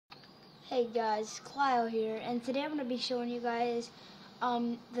Hey guys, Clio here, and today I'm going to be showing you guys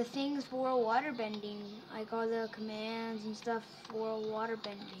the things for water bending, like all the commands and stuff for water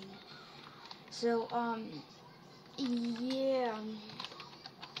bending. So, yeah,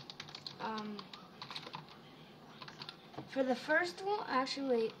 for the first one,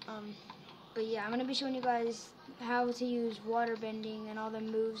 actually wait, but yeah, I'm going to be showing you guys how to use water bending and all the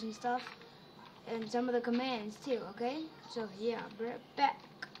moves and stuff, and some of the commands too, okay? So yeah, be right back.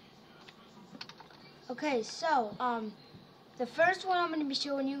 Okay, so, the first one I'm going to be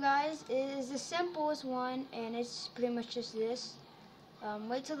showing you guys is the simplest one, and it's pretty much just this.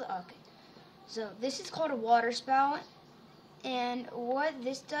 Wait till the, okay. So, this is called a water spout, and what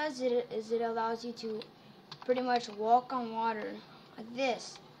this does is it allows you to pretty much walk on water, like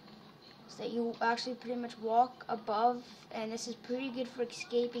this. So that you actually pretty much walk above, and this is pretty good for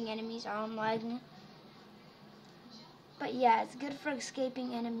escaping enemies. I'm lagging. But yeah, it's good for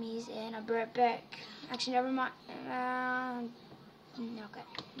escaping enemies, and I'll be right back. Actually, never mind. Okay,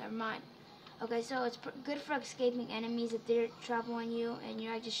 never mind. Okay, so it's good for escaping enemies if they're trapping you and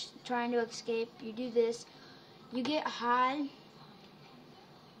you're like just trying to escape. You do this, you get high,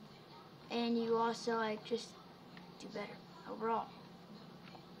 and you also like just do better overall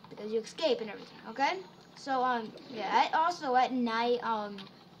because you escape and everything. Okay, so yeah. Also at night,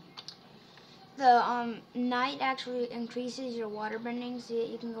 the night actually increases your water bending so that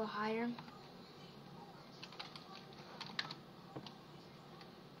you can go higher.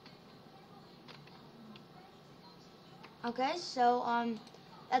 Okay, so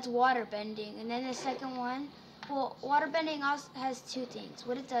that's water bending, and then the second one, well, water bending also has two things.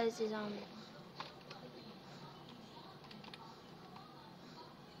 What it does is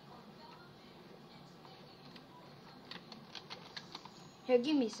here,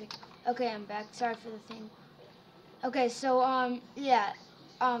 give me a second. Okay, I'm back. Sorry for the thing. Okay, so yeah,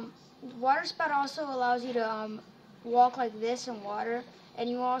 water spout also allows you to walk like this in water, and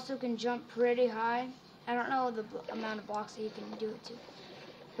you also can jump pretty high. I don't know the amount of blocks that you can do it to,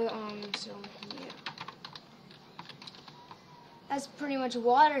 but so yeah, that's pretty much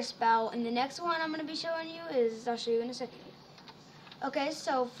water spout. And the next one I'm gonna be showing you is, I'll show you in a second. Okay,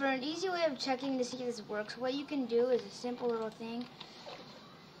 so for an easy way of checking to see if this works, what you can do is a simple little thing.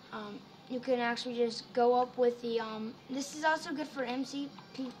 You can actually just go up with the, this is also good for MC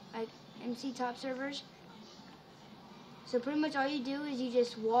top servers. So pretty much all you do is you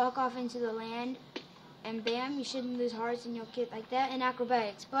just walk off into the land, and bam, you shouldn't lose hearts and you'll get like that in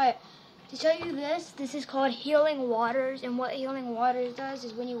acrobatics. But to show you this is called healing waters, and what healing waters does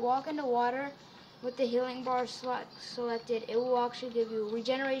is when you walk into water with the healing bar selected, it will actually give you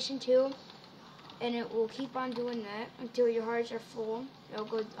regeneration 2, and it will keep on doing that until your hearts are full. It'll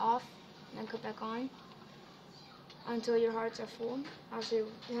go off and then come back on until your hearts are full. Actually,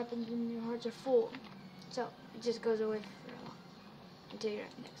 what happens when your hearts are full? So it just goes away for a long until your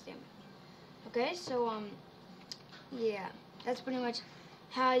next damage. Okay, so yeah, that's pretty much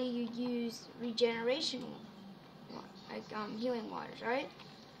how you use regeneration, like healing waters. All right,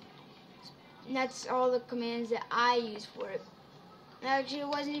 and that's all the commands that I use for it. Actually, it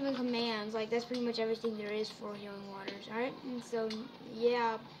wasn't even commands. Like, that's pretty much everything there is for healing waters. Alright? And so,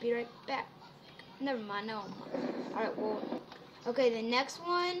 yeah, I'll be right back. Never mind, no. Alright, well. Okay, the next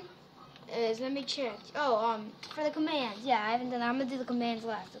one is, let me check. Oh, for the commands. Yeah, I haven't done that. I'm going to do the commands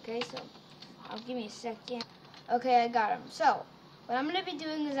last, okay? So, give me a second. Okay, I got them. So, what I'm going to be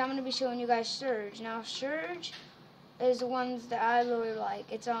doing is I'm going to be showing you guys Surge. Now, Surge is the ones that I really like.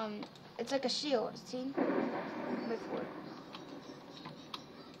 It's like a shield. See? Wait for it.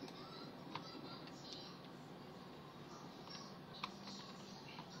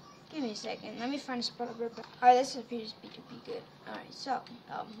 Give me a second. Let me find a spot. Alright, this appears to be good. Alright, so,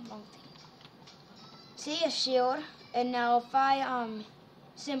 one thing. See a shield, and now if I,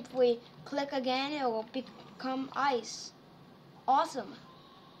 simply click again, it will become ice. Awesome.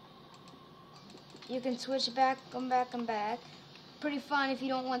 You can switch back, come back, and back. Pretty fun if you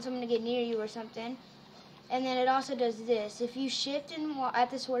don't want someone to get near you or something. And then it also does this. If you shift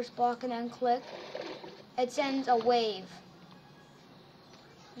at the source block and then click, it sends a wave.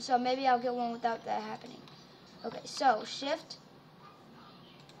 So maybe I'll get one without that happening. Okay, so shift.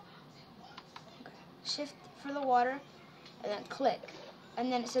 Okay, shift for the water, and then click. And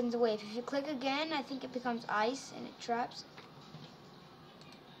then it sends a wave. If you click again, I think it becomes ice and it traps.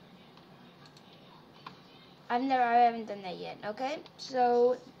 I haven't done that yet, okay?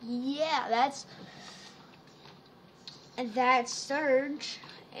 So, yeah, that's Surge.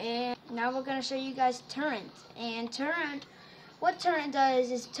 And now we're going to show you guys Turret. And Turret, what Turret does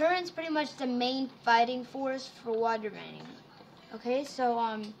is Turret's pretty much the main fighting force for water bending. Okay, so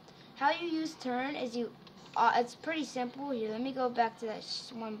how you use turn is it's pretty simple. Here, let me go back to that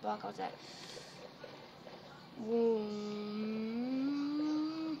one block I was at.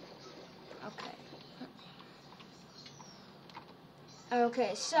 Okay.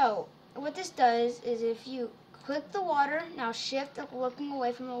 Okay, so what this does is if you click the water, now shift looking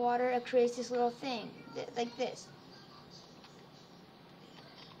away from the water, it creates this little thing, like this.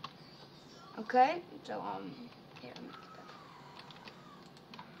 Okay, so here, let me get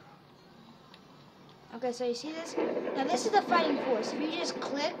that. Okay, so you see this? Now this is the fighting force. If you just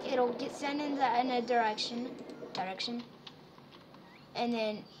click, it'll get sent in a direction, and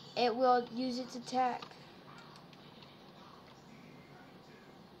then it will use its attack.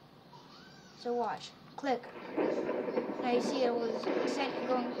 So watch, click. Now you see it was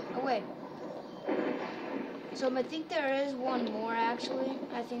going away. So I think there is one more actually.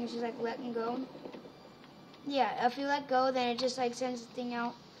 I think it's just like letting go. Yeah, if you let go, then it just like sends the thing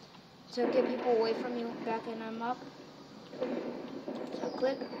out to get people away from you, backing them up. So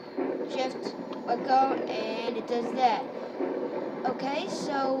click, shift, let go, and it does that. Okay,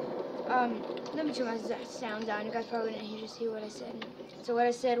 so let me turn my sound down. You guys probably didn't just hear what I said. So what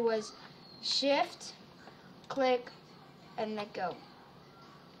I said was shift, click, and let go.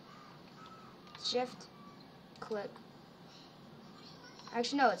 Shift, click.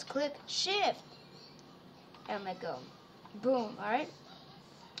 Actually, no, it's click, shift, and let go. Boom, alright?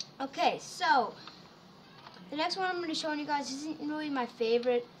 Okay, so the next one I'm going to be showing you guys isn't really my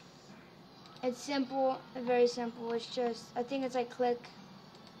favorite. It's simple, very simple. It's just, I think it's like click.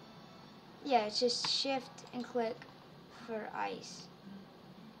 Yeah, it's just shift and click for ice.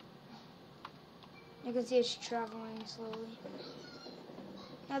 You can see it's traveling slowly.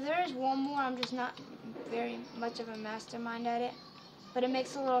 Now there is one more, I'm just not very much of a mastermind at it. But it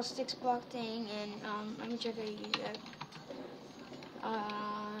makes a little 6-block thing, and let me check how you use that.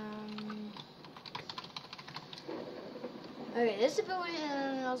 Okay, this ability,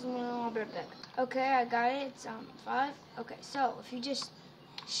 I'll be right back. Okay, I got it, it's 5. Okay, so if you just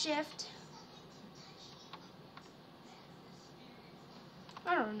shift,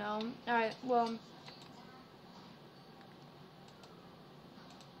 I don't know. Alright, well,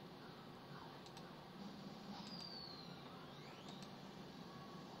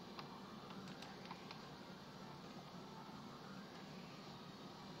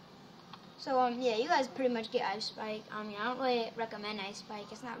 so, yeah, you guys pretty much get Ice Spike. I mean, I don't really recommend Ice Spike.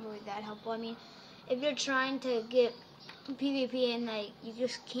 It's not really that helpful. I mean, if you're trying to get PvP and, like, you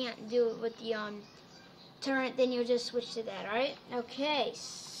just can't do it with the, turret, then you'll just switch to that, alright? Okay,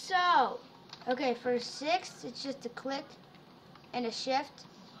 so, okay, for 6, it's just a click and a shift.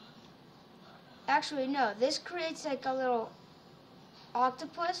 Actually, no, this creates, like, a little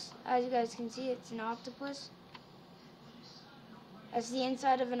octopus. As you guys can see, it's an octopus. That's the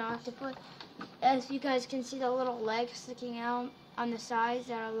inside of an octopus. As you guys can see, the little legs sticking out on the sides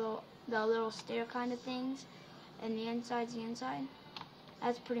that are the little stair kind of things, and the inside's the inside.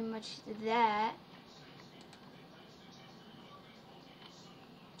 That's pretty much that.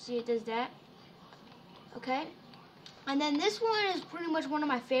 See, it does that. Okay. And then this one is pretty much one of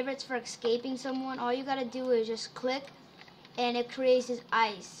my favorites for escaping someone. All you gotta do is just click, and it creates this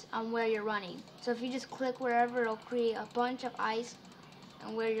ice on where you're running. So if you just click wherever, it'll create a bunch of ice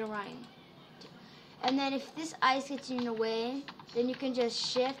on where you're running. And then if this ice gets in your way, then you can just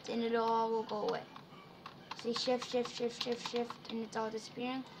shift and it all will go away. See, shift, shift, shift, shift, shift, and it's all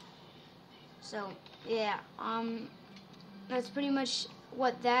disappearing. So, yeah, that's pretty much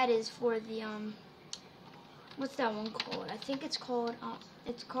what that is for the, what's that one called? I think it's called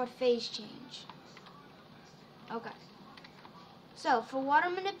phase change. Okay. So, for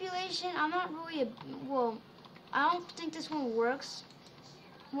water manipulation, I'm not really I don't think this one works.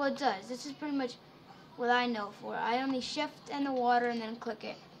 Well, it does. This is pretty much what I know for. I only shift in the water and then click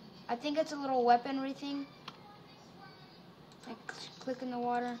it. I think it's a little weaponry thing. Like, click in the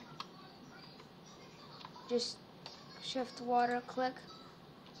water. Just shift the water, click.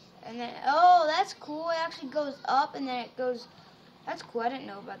 And then, oh, that's cool. It actually goes up and then it goes, that's cool. I didn't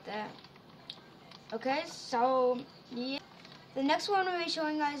know about that. Okay, so, yeah. The next one I'm going to be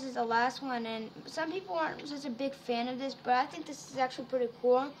showing you guys is the last one, and some people aren't such a big fan of this, but I think this is actually pretty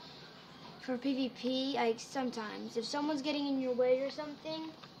cool for PvP. Like, sometimes, if someone's getting in your way or something,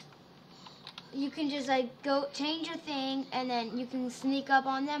 you can just, like, go change your thing, and then you can sneak up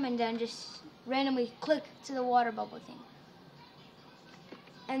on them, and then just randomly click to the water bubble thing.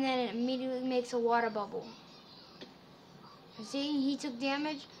 And then it immediately makes a water bubble. See, he took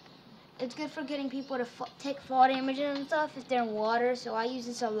damage. It's good for getting people to take fall damage and stuff if they're in water, so I use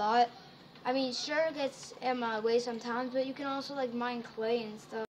this a lot. I mean, sure, it gets in my way sometimes, but you can also, like, mine clay and stuff.